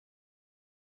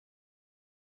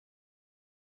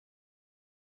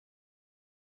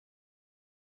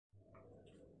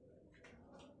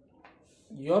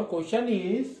Your question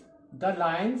is the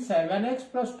line 7x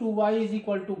plus 2y is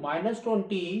equal to minus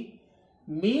 20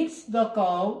 meets the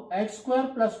curve x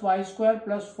square plus y square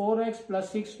plus 4x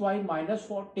plus 6y minus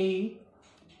 40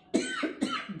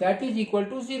 that is equal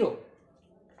to 0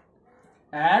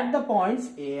 at the points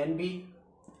A and B.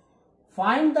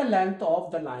 Find the length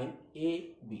of the line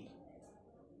AB.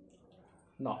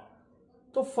 Now,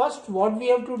 so first what we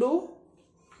have to do?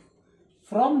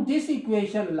 From this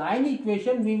equation, line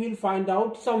equation, we will find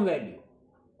out some value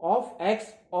of x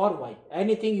or y,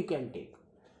 anything you can take.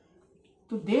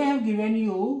 So they have given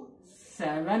you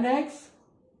 7x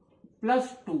plus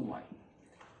 2y,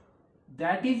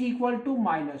 that is equal to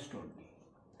minus 20.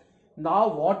 Now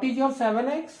what is your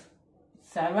 7x?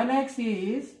 7x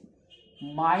is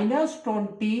minus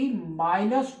 20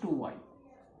 minus 2y,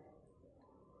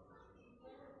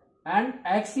 and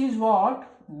x is what?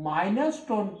 Minus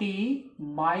 20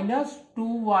 minus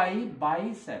 2y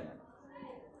by 7.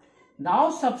 Now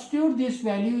substitute this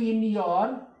value in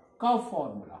your curve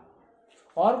formula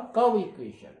or curve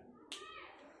equation.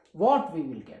 What we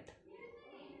will get?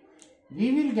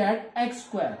 We will get x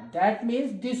square, that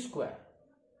means this square,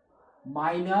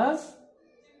 minus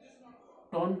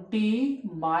 20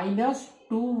 minus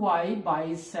 2y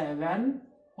by 7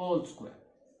 whole square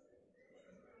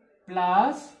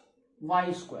plus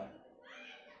y square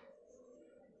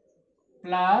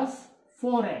plus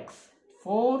 4x,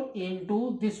 4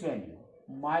 into this value,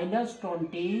 minus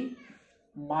 20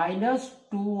 minus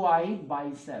 2y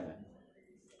by 7,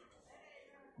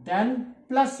 then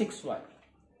plus 6y,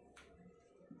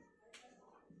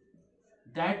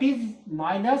 that is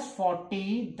minus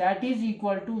 40, that is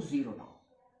equal to 0 now.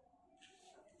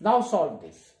 Now solve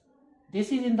this.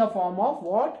 This is in the form of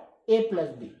what? A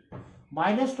plus b.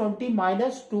 Minus 20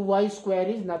 minus 2y square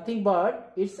is nothing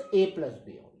but it's a plus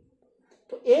b.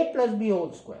 So a plus b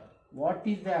whole square, what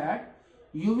is that?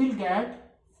 You will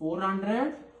get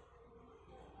 400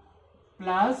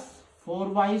 plus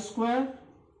 4y square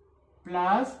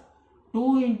plus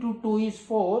 2 into 2 is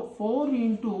 4, 4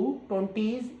 into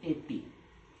 20 is 80,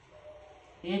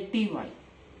 80y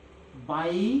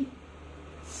by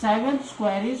 7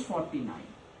 square is 49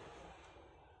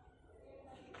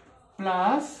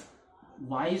 plus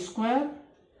y square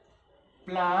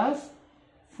plus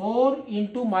 4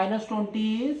 into minus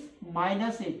 20 is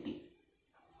minus 80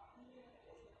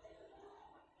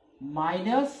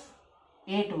 minus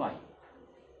 8y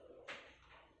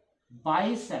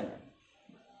by 7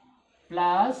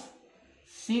 plus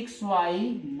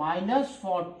 6y minus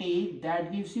 40,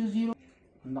 that gives you 0.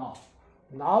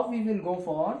 Now we will go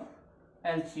for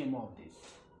LCM of this.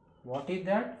 What is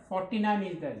that? 49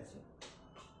 is the LCM.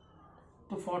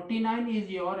 So 49 is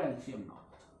your LCM now.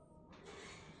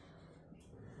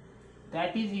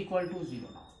 That is equal to 0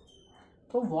 now.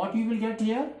 So what you will get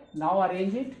here? Now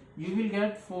arrange it. You will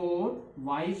get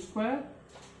 4y square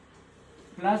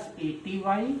plus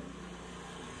 80y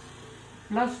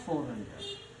plus 400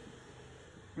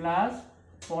 plus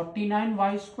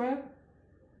 49y square,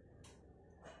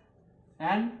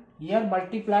 and here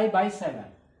multiply by 7.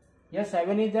 Here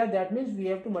 7 is there, that means we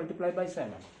have to multiply by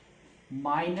 7.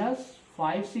 Minus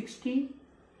 560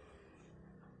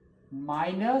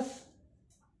 minus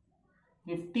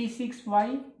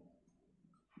 56y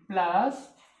plus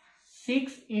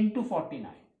 6 into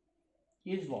 49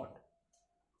 is what?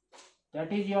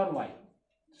 That is your y.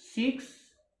 6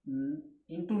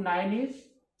 into 9 is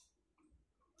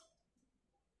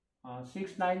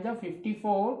 6 9 is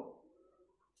 54,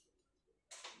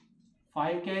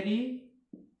 5 carry,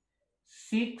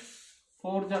 6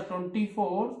 4 is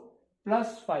 24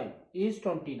 plus 5 is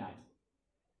 29,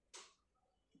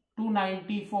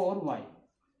 294y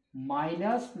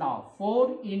minus now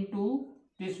 4 into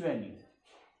this value.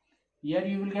 Here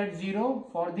you will get 0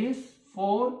 for this.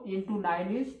 4 into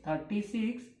 9 is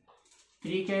 36,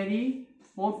 3 carry,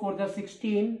 4 for the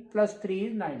 16 plus 3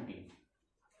 is 19.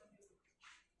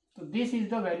 So this is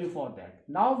the value for that.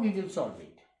 Now we will solve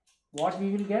it. What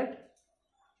we will get?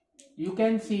 You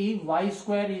can see y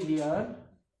square is here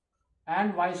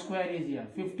and y square is here.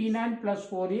 59 plus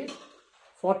 4 is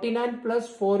 49 plus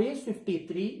 4 is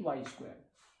 53 y square.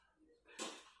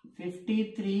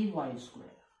 53 y square.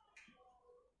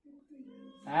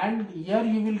 And here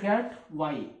you will get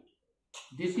y.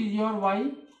 This is your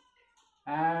y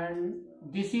and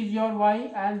this is your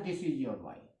y and this is your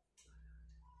y.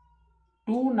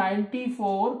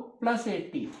 294 plus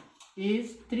 80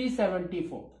 is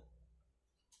 374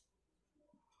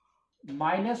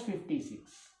 minus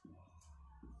 56.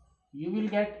 You will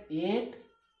get 8,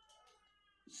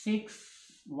 6,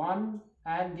 1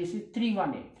 and this is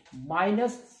 318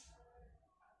 minus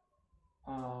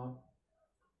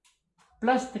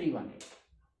plus 318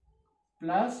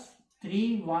 plus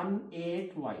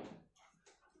 318y.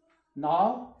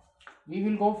 Now we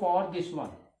will go for this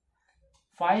one,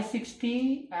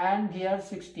 560 and here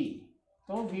 60.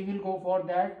 So we will go for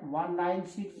that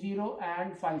 1960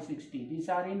 and 560. These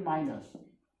are in minus.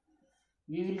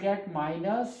 We will get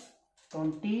minus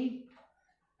 20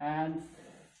 and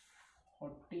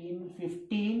 14,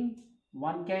 15,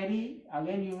 1 carry.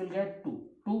 Again you will get 2,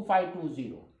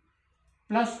 2520.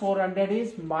 Plus 400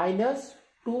 is minus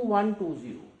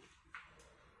 2120.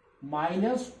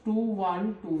 Minus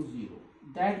 2120.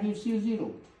 That gives you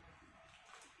 0.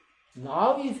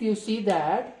 Now if you see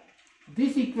that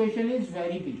this equation is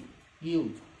very big,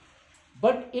 huge,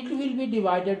 but it will be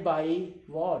divided by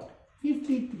what?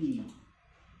 53.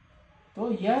 So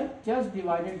here just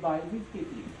divided by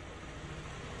 53.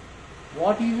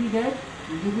 What you will get?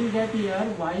 You will get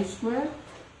here y square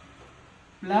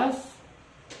plus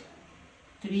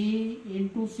 3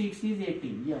 into 6 is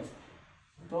 18. Yes.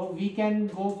 So we can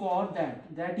go for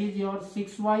that. That is your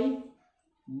 6y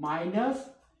minus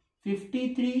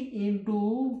 53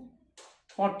 into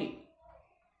 40.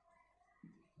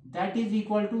 That is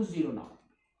equal to 0 now.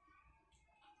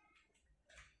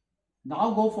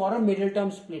 Now go for a middle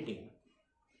term splitting.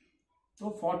 So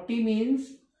 40 means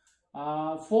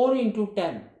 4 into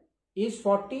 10 is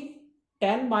 40.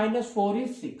 10 minus 4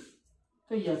 is 6.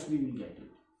 So yes, we will get it.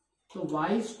 So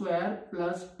y square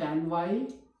plus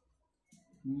 10y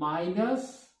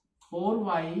minus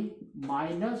 4y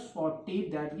minus 40,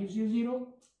 that gives you 0.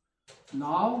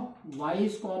 Now y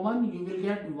is common, you will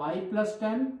get y plus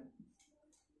 10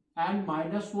 and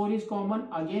minus 4 is common,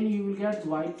 again you will get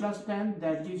y plus 10,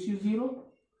 that gives you 0.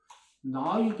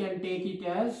 Now you can take it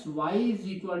as y is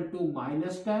equal to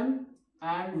minus 10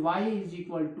 and y is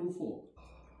equal to 4.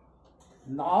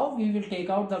 Now we will take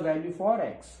out the value for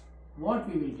x. What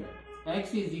we will get?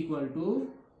 X is equal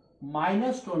to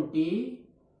minus 20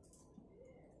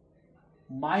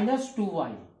 minus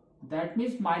 2y, that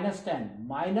means minus 10.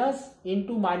 Minus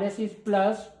into minus is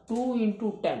plus, 2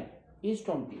 into 10 is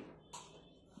 20.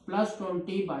 Plus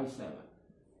 20 by 7.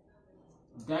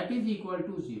 That is equal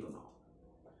to 0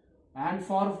 now. And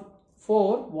for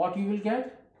 4, what you will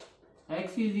get?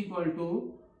 X is equal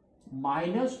to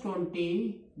minus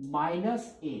 20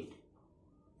 minus 8.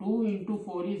 2 into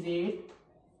 4 is 8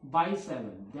 by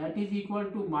 7. That is equal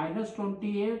to minus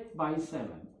 28 by 7.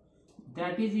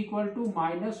 That is equal to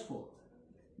minus 4.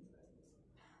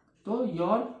 So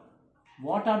your,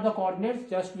 what are the coordinates?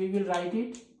 Just we will write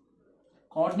it.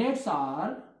 Coordinates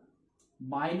are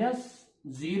minus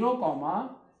 0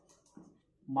 comma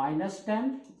minus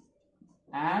 10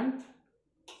 and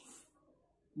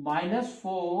minus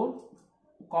 4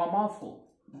 comma 4.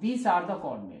 These are the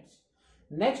coordinates.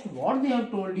 Next, what they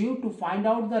have told you to find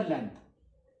out the length.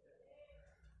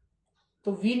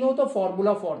 So we know the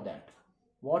formula for that.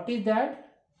 What is that?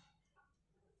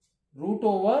 Root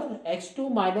over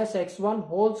x2 minus x1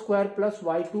 whole square plus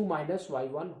y2 minus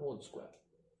y1 whole square.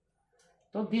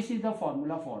 So this is the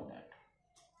formula for that.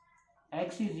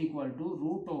 X is equal to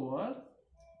root over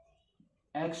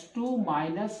x2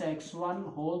 minus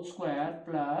x1 whole square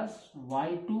plus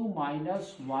y2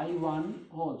 minus y1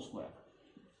 whole square.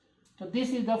 So this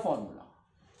is the formula.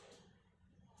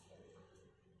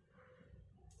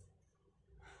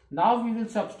 Now we will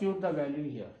substitute the value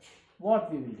here.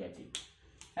 What we will get it?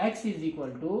 X is equal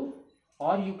to,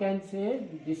 or you can say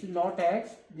this is not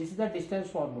x, this is the distance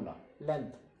formula,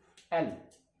 length, L.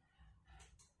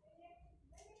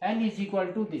 L is equal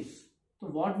to this. So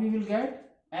what we will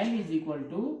get? L is equal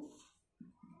to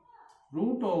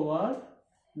root over,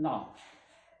 now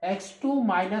x2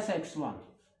 minus x1.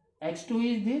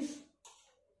 x2 is this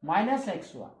minus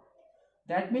x1.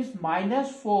 That means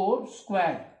minus 4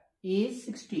 square is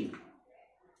 16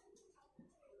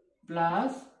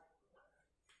 plus,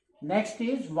 next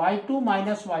is y2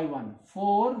 minus y1.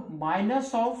 4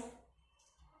 minus of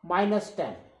minus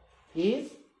 10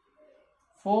 is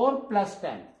 4 plus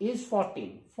 10 is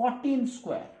 14. 14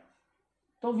 square.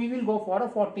 So we will go for a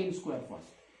 14 square first.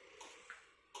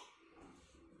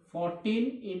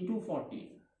 14 into 14.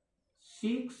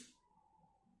 6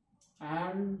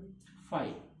 and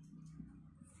 5.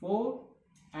 4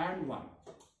 and 1.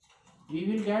 We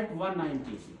will get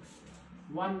 196.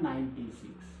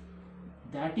 196.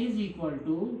 That is equal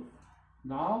to,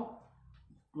 now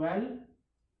 12,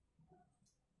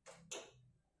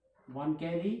 1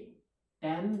 carry,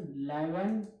 10,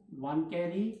 11, 1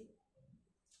 carry,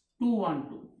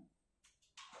 212.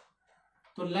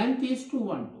 So length is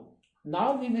 212.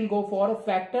 Now we will go for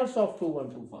factors of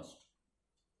 212 first.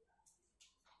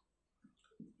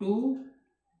 2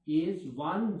 is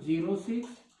 106,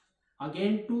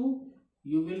 again 2,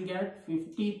 you will get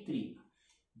 53.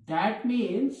 That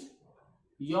means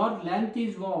your length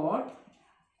is what?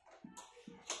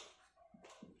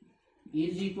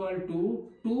 Is equal to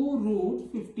 2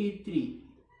 root 53.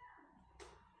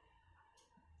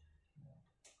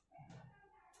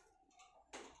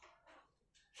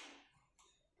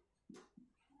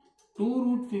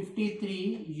 Root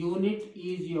 53 unit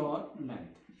is your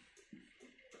length.